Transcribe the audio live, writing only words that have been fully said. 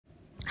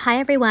Hi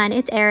everyone,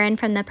 it's Erin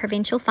from the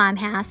Provincial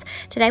Farmhouse.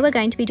 Today we're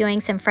going to be doing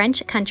some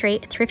French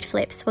country thrift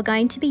flips. We're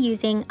going to be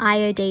using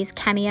IOD's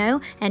Cameo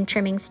and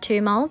Trimmings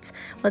 2 molds.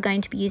 We're going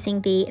to be using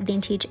the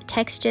Vintage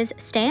Textures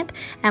stamp,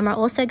 and we're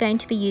also going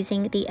to be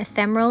using the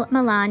Ephemeral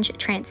Melange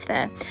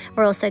transfer.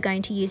 We're also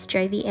going to use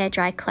Jovi air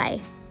dry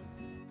clay.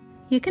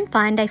 You can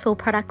find a full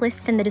product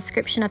list in the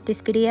description of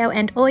this video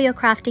and all your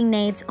crafting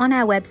needs on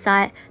our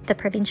website,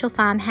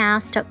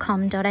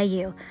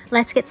 theprovincialfarmhouse.com.au.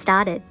 Let's get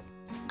started.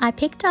 I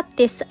picked up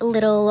this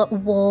little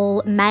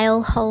wall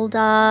mail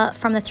holder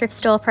from the thrift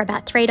store for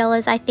about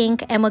 $3, I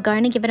think, and we're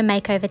going to give it a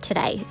makeover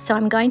today. So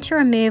I'm going to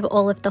remove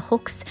all of the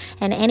hooks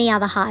and any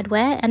other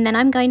hardware, and then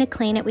I'm going to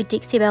clean it with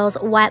Dixie Belle's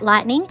White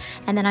Lightning,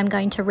 and then I'm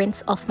going to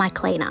rinse off my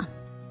cleaner.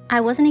 I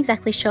wasn't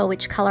exactly sure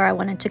which colour I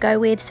wanted to go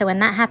with, so when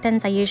that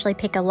happens I usually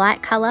pick a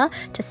light colour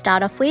to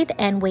start off with,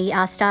 and we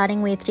are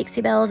starting with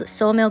Dixie Belle's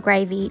Sawmill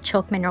Gravy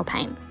Chalk Mineral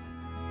Paint.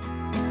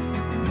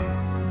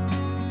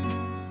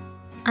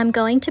 I'm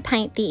going to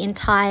paint the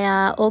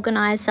entire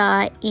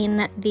organizer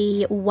in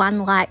the one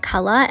light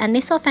colour, and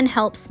this often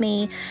helps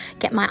me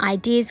get my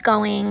ideas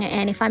going,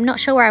 and if I'm not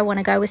sure where I want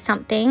to go with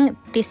something,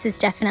 this is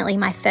definitely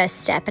my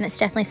first step, and it's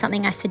definitely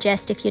something I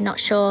suggest if you're not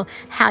sure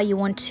how you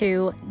want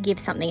to give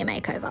something a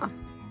makeover.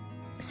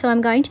 So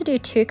I'm going to do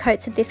 2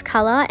 coats of this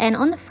colour, and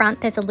on the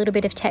front there's a little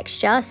bit of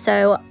texture,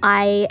 so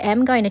I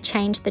am going to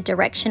change the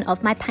direction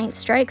of my paint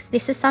strokes.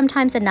 This is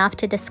sometimes enough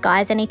to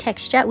disguise any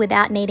texture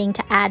without needing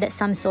to add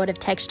some sort of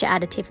texture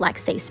additive like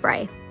sea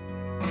spray.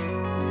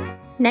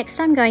 Next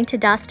I'm going to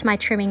dust my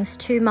Trimmings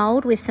 2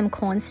 mould with some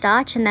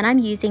cornstarch, and then I'm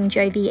using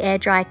Jovi air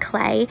dry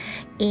clay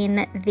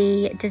in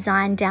the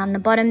design down the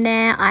bottom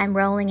there. I'm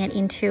rolling it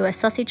into a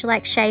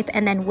sausage-like shape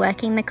and then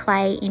working the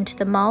clay into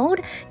the mould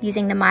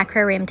using the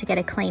micro rim to get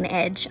a clean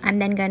edge. I'm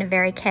then going to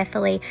very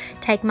carefully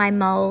take my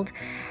mould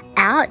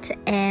out,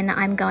 and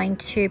I'm going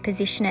to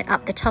position it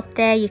up the top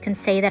there. You can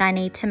see that I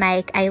need to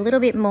make a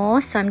little bit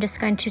more, so I'm just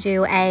going to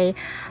do a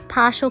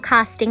partial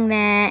casting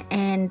there,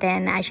 and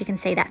then as you can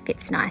see that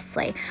fits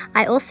nicely.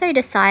 I also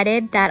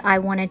decided that I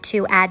wanted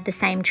to add the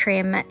same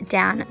trim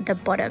down the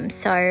bottom,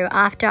 so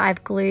after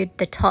I've glued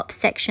the top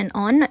section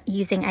on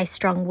using a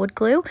strong wood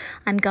glue,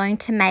 I'm going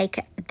to make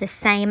the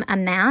same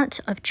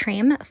amount of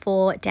trim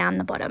for down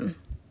the bottom.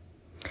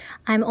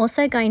 I'm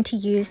also going to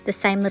use the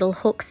same little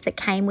hooks that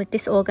came with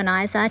this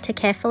organizer to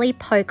carefully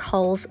poke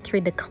holes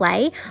through the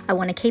clay. I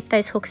want to keep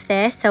those hooks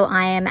there, so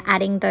I am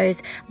adding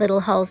those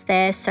little holes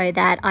there so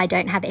that I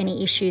don't have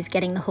any issues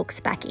getting the hooks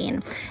back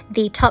in.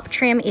 The top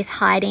trim is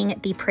hiding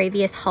the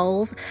previous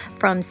holes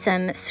from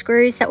some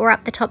screws that were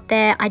up the top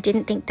there. I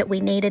didn't think that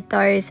we needed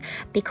those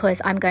because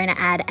I'm going to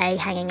add a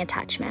hanging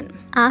attachment.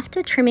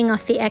 After trimming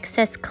off the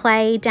excess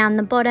clay down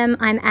the bottom,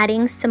 I'm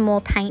adding some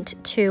more paint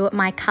to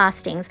my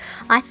castings.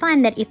 I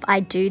find that if I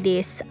do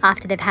this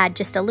after they've had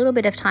just a little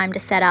bit of time to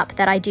set up,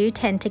 that I do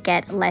tend to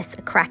get less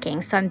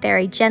cracking, so I'm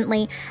very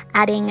gently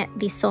adding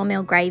the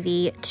Sawmill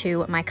Gravy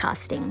to my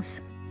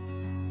castings.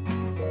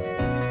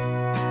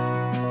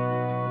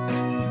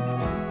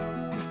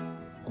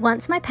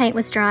 Once my paint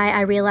was dry,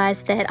 I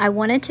realized that I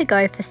wanted to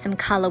go for some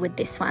color with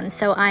this one.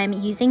 So I'm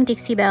using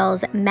Dixie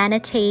Belle's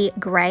Manatee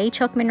Grey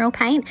Chalk Mineral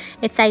Paint.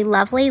 It's a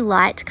lovely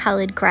light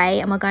colored gray,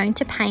 and we're going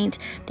to paint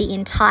the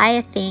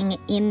entire thing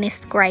in this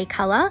gray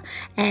color.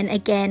 And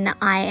again,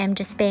 I am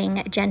just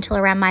being gentle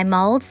around my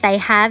molds. They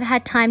have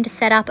had time to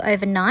set up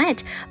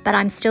overnight, but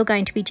I'm still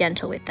going to be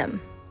gentle with them.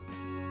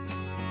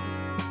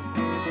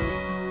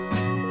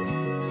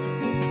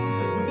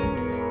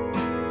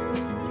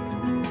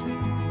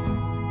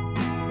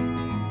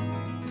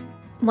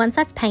 Once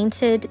I've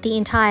painted the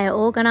entire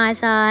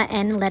organizer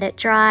and let it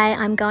dry,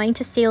 I'm going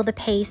to seal the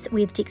piece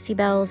with Dixie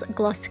Belle's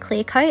Gloss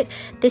Clear Coat.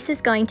 This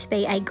is going to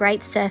be a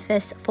great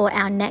surface for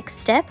our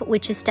next step,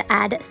 which is to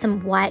add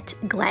some white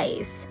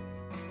glaze.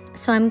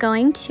 So I'm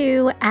going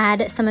to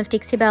add some of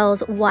Dixie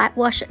Belle's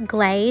Whitewash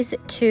glaze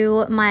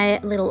to my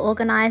little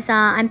organizer.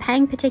 I'm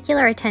paying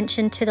particular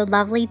attention to the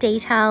lovely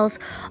details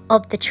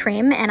of the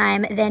trim, and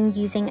I'm then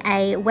using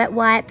a wet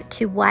wipe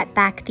to wipe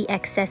back the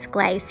excess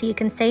glaze. So you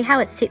can see how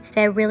it sits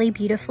there really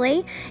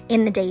beautifully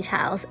in the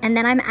details. And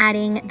then I'm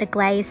adding the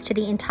glaze to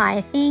the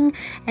entire thing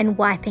and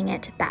wiping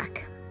it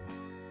back.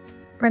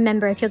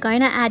 Remember, if you're going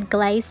to add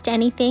glaze to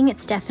anything,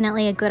 it's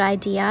definitely a good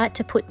idea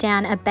to put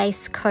down a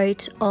base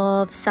coat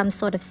of some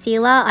sort of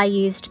sealer. I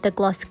used the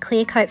Gloss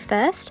Clear Coat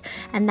first,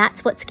 and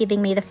that's what's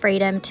giving me the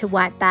freedom to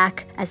wipe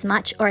back as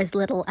much or as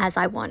little as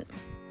I want.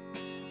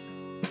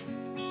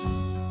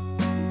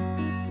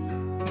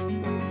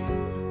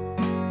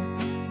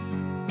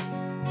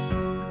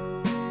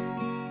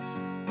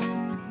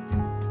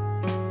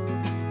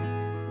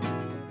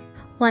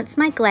 Once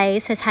my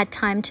glaze has had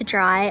time to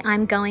dry,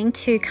 I'm going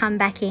to come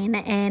back in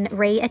and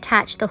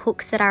reattach the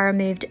hooks that I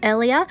removed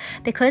earlier.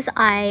 Because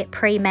I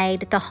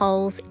pre-made the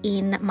holes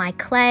in my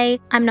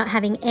clay, I'm not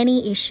having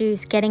any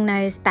issues getting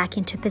those back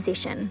into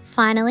position.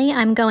 Finally,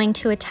 I'm going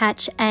to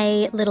attach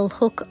a little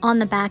hook on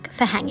the back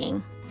for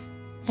hanging.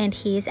 And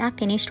here's our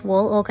finished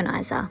wall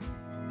organizer.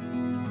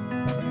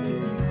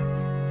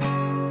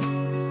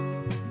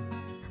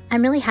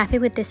 I'm really happy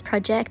with this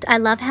project. I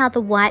love how the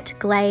white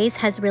glaze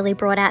has really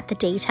brought out the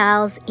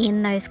details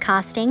in those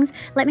castings.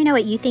 Let me know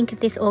what you think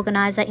of this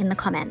organizer in the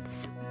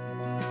comments.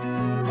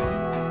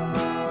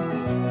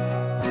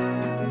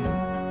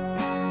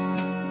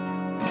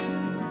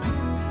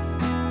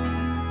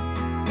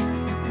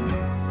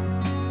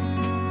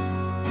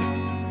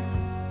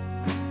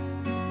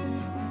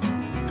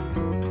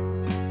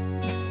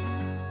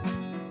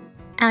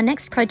 Our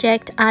next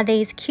project are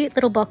these cute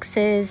little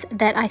boxes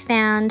that I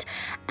found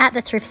at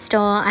the thrift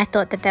store. I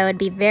thought that they would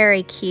be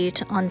very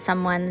cute on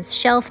someone's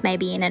shelf,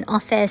 maybe in an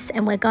office,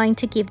 and we're going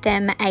to give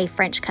them a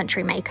French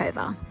country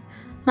makeover.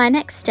 My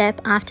next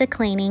step after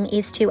cleaning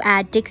is to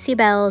add Dixie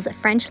Belle's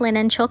French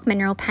linen chalk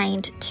mineral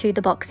paint to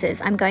the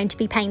boxes. I'm going to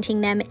be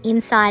painting them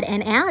inside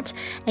and out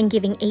and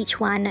giving each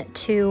one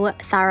 2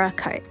 thorough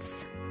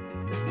coats.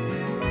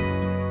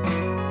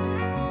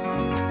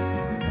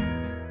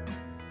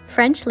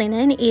 French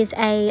linen is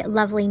a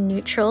lovely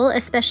neutral,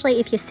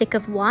 especially if you're sick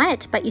of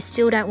white, but you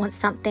still don't want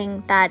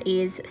something that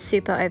is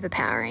super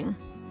overpowering.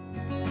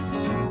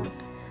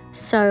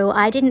 So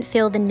I didn't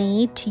feel the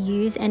need to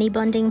use any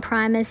bonding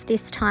primers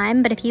this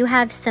time, but if you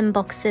have some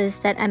boxes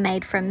that are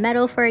made from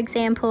metal, for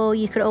example,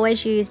 you could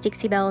always use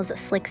Dixie Belle's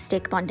Slick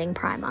Stick bonding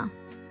primer.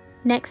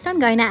 Next, I'm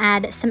going to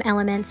add some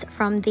elements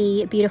from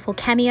the beautiful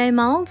cameo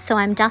mold. So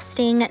I'm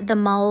dusting the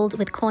mold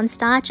with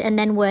cornstarch and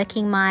then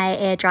working my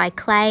air dry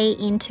clay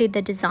into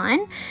the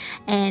design.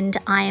 And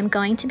I am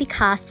going to be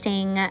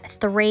casting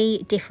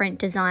 3 different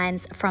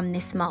designs from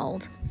this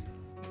mold.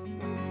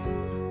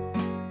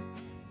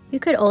 You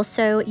could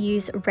also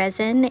use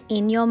resin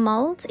in your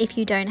molds if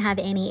you don't have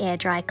any air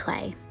dry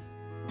clay.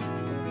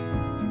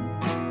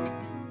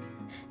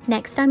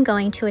 Next, I'm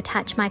going to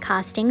attach my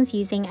castings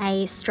using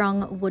a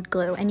strong wood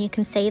glue, and you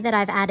can see that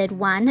I've added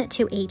 1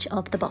 to each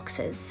of the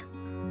boxes.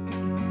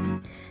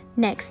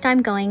 Next,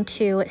 I'm going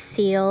to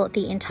seal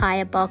the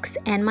entire box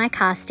and my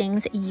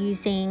castings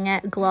using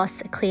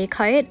gloss clear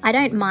coat. I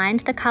don't mind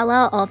the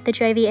colour of the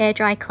Jovi air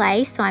dry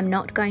clay, so I'm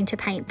not going to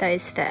paint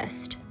those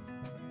first.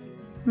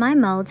 My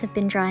molds have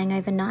been drying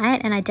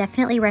overnight, and I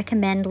definitely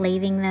recommend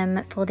leaving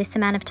them for this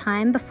amount of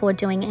time before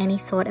doing any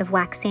sort of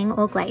waxing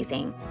or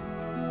glazing.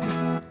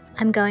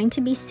 I'm going to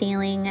be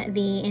sealing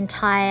the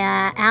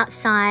entire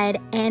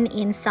outside and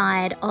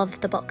inside of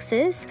the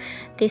boxes.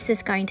 This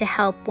is going to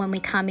help when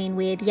we come in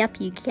with, yep,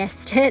 you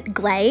guessed it,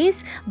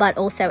 glaze, but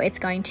also it's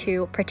going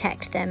to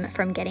protect them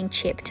from getting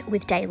chipped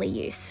with daily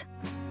use.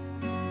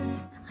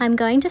 I'm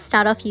going to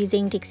start off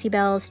using Dixie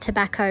Belle's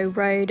Tobacco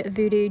Road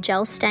Voodoo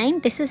Gel Stain.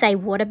 This is a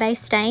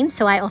water-based stain,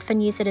 so I often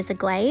use it as a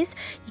glaze.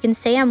 You can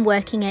see I'm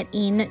working it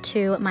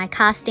into my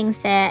castings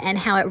there and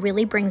how it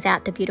really brings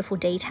out the beautiful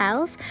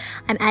details.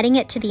 I'm adding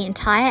it to the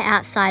entire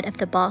outside of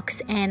the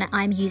box, and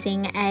I'm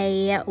using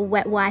a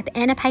wet wipe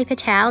and a paper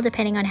towel,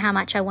 depending on how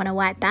much I want to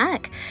wipe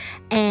back.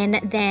 And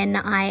then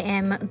I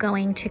am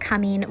going to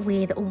come in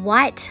with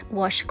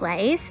Whitewash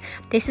glaze.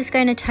 This is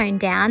going to tone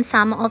down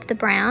some of the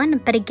brown,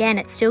 but again,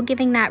 it's still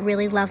giving that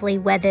really lovely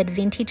weathered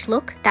vintage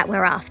look that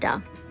we're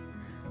after.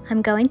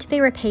 I'm going to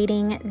be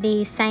repeating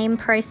the same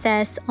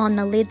process on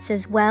the lids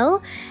as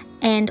well,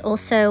 and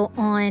also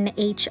on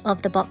each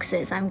of the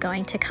boxes. I'm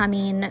going to come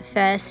in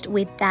first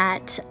with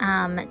that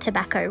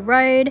Tobacco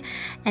Road,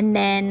 and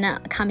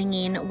then coming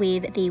in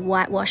with the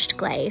whitewashed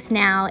glaze.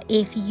 Now,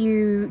 if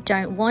you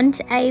don't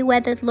want a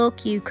weathered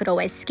look, you could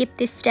always skip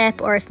this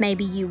step, or if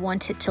maybe you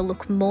want it to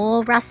look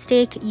more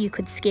rustic, you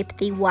could skip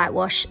the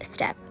whitewash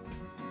step.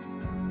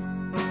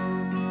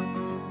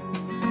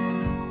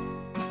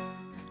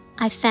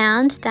 I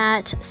found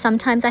that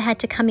sometimes I had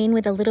to come in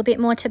with a little bit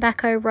more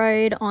Tobacco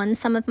Road on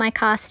some of my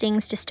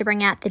castings just to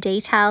bring out the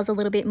details a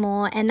little bit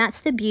more, and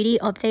that's the beauty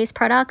of these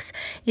products,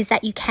 is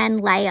that you can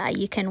layer,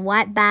 you can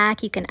wipe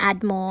back, you can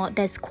add more.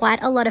 There's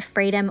quite a lot of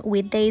freedom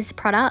with these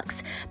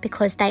products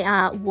because they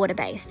are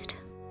water-based.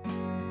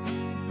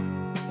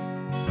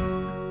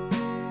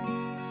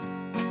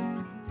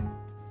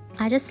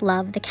 I just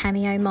love the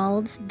cameo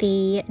molds.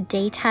 The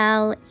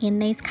detail in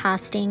these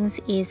castings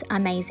is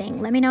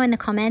amazing. Let me know in the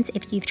comments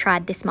if you've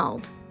tried this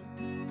mold.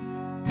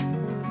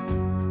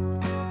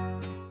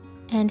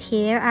 And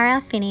here are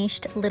our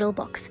finished little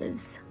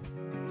boxes.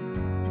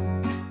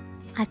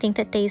 I think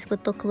that these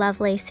would look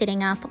lovely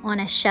sitting up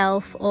on a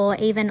shelf or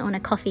even on a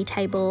coffee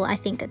table. I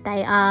think that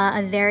they are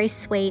a very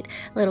sweet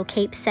little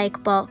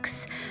keepsake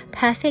box,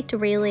 perfect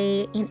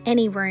really in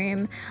any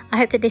room. I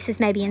hope that this has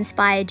maybe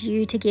inspired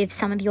you to give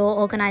some of your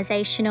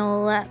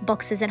organizational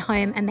boxes at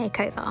home a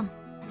makeover.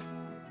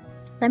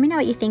 Let me know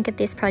what you think of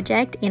this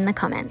project in the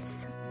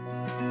comments.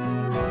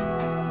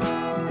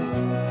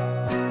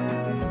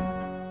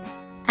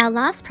 Our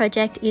last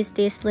project is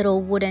this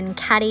little wooden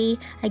caddy,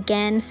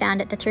 again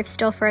found at the thrift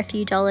store for a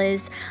few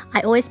dollars. I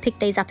always pick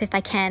these up if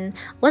I can.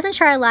 Wasn't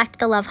sure I liked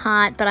the love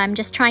heart, but I'm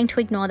just trying to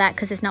ignore that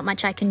because there's not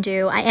much I can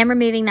do. I am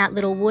removing that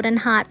little wooden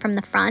heart from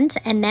the front,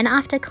 and then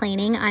after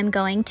cleaning I'm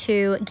going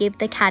to give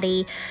the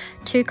caddy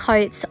 2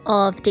 coats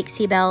of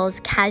Dixie Belle's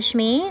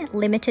Cashmere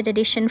limited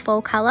edition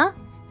fall colour.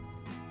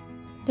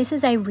 This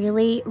is a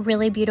really,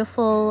 really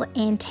beautiful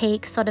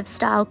antique sort of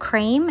style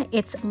cream.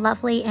 It's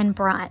lovely and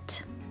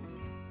bright.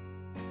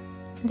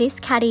 This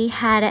caddy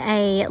had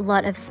a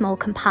lot of small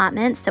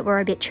compartments that were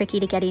a bit tricky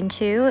to get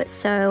into,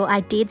 so I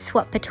did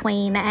swap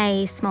between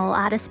a small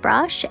artist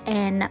brush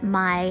and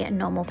my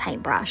normal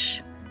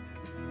paintbrush.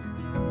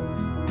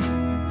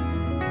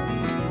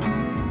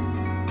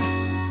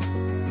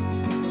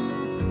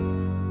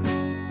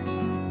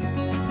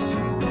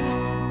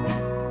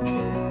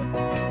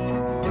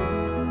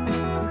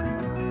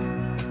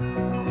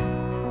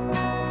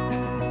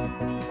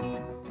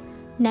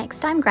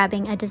 Next, I'm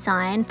grabbing a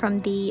design from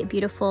the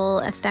beautiful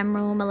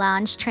ephemeral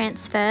melange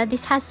transfer.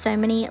 This has so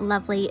many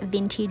lovely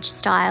vintage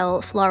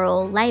style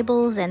floral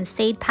labels and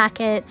seed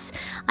packets.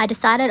 I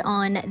decided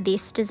on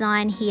this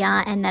design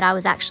here and that I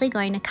was actually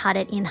going to cut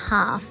it in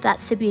half.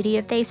 That's the beauty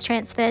of these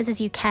transfers,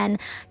 is you can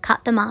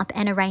cut them up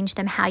and arrange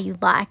them how you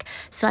like.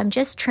 So I'm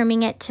just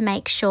trimming it to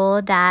make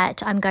sure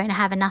that I'm going to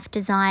have enough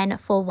design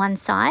for one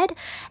side,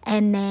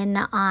 and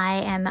then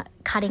I am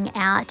cutting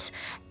out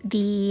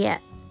the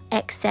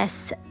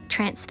excess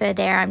transfer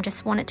there. I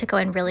just want it to go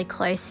in really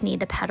close near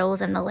the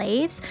petals and the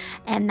leaves,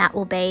 and that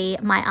will be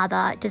my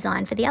other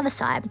design for the other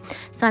side.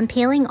 So I'm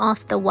peeling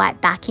off the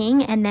white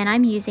backing, and then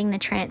I'm using the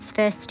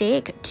transfer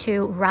stick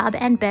to rub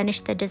and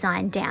burnish the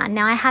design down.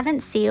 Now I haven't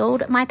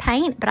sealed my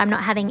paint, but I'm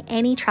not having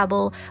any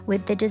trouble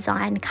with the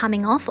design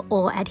coming off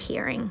or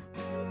adhering.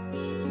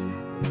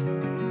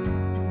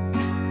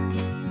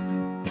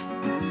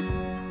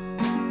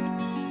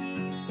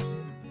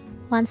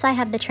 Once I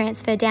have the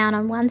transfer down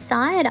on one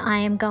side, I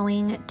am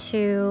going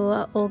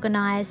to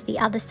organize the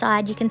other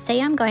side. You can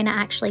see I'm going to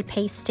actually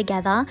piece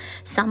together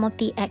some of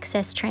the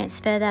excess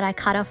transfer that I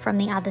cut off from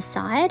the other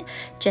side,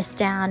 just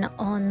down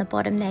on the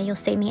bottom there. You'll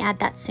see me add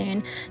that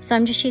soon. So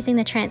I'm just using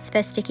the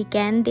transfer stick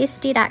again. This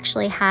did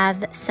actually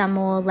have some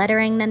more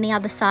lettering than the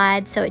other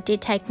side, so it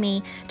did take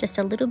me just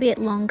a little bit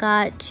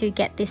longer to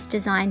get this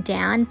design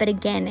down, but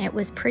again, it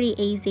was pretty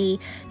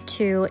easy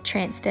to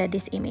transfer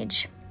this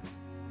image.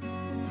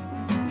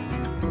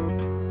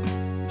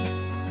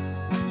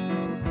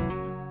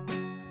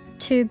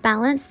 To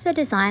balance the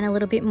design a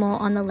little bit more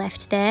on the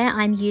left there,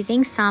 I'm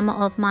using some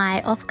of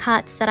my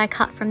offcuts that I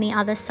cut from the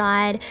other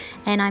side,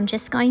 and I'm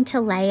just going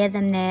to layer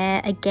them there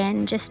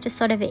again, just to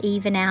sort of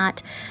even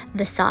out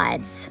the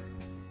sides.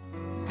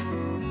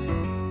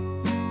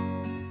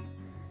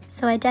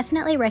 So I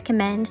definitely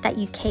recommend that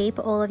you keep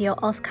all of your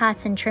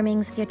offcuts and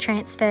trimmings of your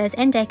transfers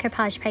and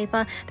decoupage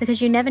paper,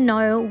 because you never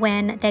know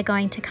when they're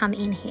going to come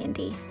in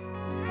handy.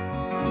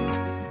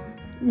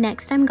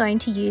 Next, I'm going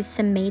to use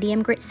some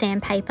medium grit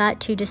sandpaper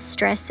to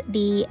distress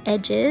the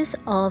edges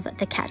of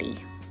the caddy.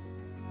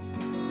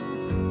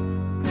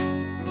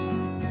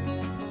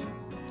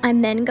 I'm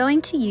then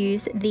going to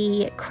use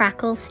the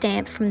Crackle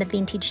stamp from the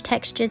Vintage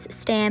Textures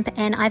stamp,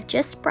 and I've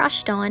just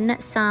brushed on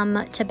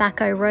some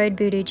Tobacco Road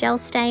Voodoo gel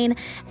stain,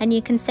 and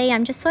you can see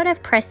I'm just sort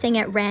of pressing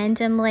it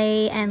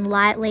randomly and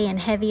lightly and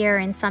heavier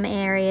in some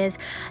areas.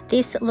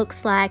 This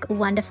looks like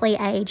wonderfully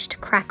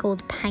aged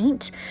crackled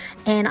paint,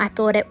 and I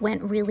thought it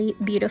went really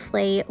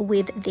beautifully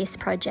with this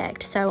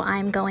project, so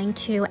I'm going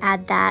to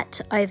add that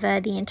over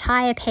the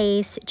entire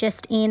piece,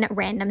 just in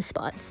random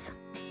spots.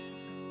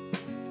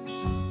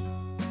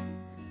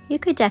 You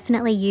could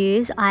definitely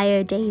use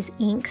IOD's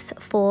inks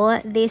for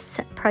this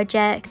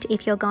project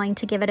if you're going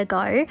to give it a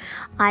go.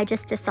 I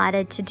just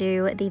decided to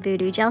do the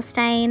Voodoo gel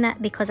stain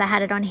because I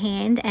had it on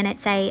hand and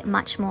it's a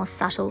much more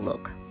subtle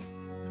look.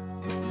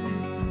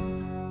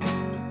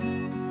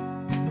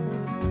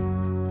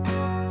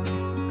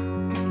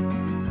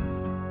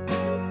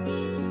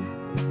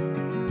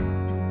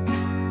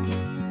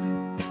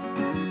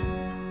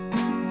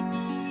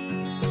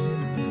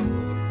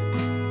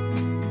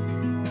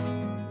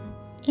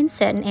 In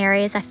certain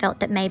areas, I felt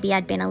that maybe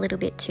I'd been a little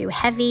bit too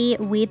heavy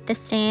with the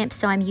stamp,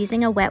 so I'm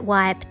using a wet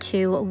wipe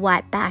to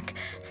wipe back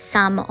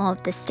some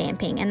of the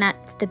stamping. And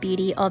that's the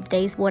beauty of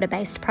these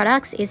water-based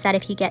products, is that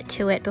if you get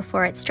to it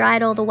before it's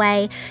dried all the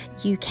way,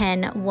 you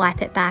can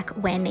wipe it back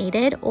when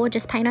needed or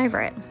just paint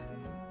over it.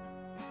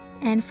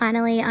 And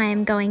finally, I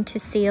am going to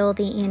seal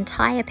the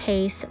entire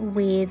piece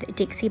with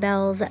Dixie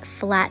Belle's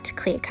flat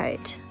clear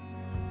coat.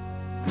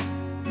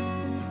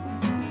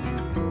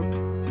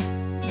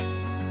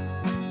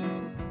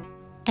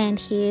 And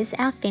here's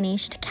our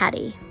finished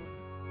caddy.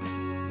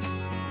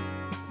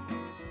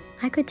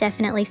 I could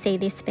definitely see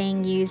this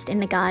being used in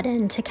the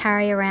garden to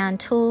carry around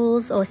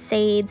tools or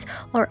seeds,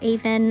 or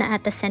even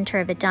at the center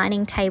of a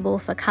dining table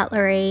for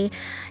cutlery.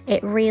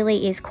 It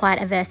really is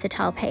quite a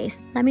versatile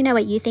piece. Let me know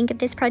what you think of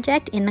this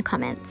project in the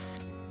comments.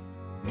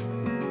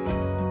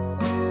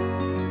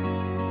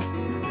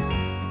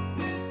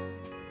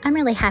 I'm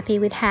really happy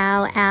with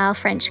how our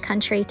French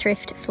country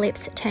thrift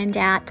flips turned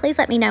out. Please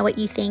let me know what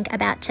you think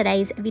about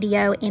today's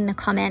video in the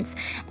comments,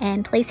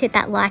 and please hit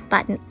that like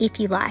button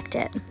if you liked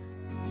it.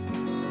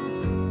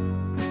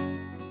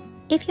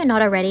 If you're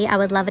not already, I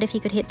would love it if you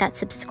could hit that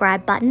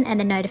subscribe button and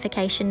the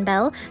notification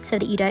bell so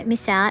that you don't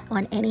miss out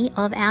on any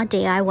of our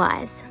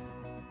DIYs.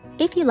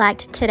 If you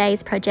liked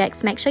today's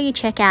projects, make sure you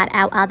check out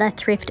our other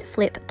thrift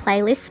flip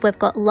playlists. We've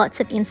got lots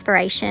of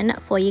inspiration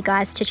for you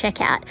guys to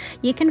check out.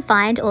 You can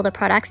find all the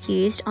products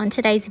used on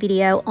today's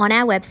video on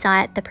our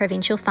website,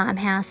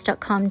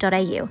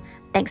 theprovincialfarmhouse.com.au.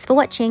 Thanks for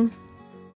watching.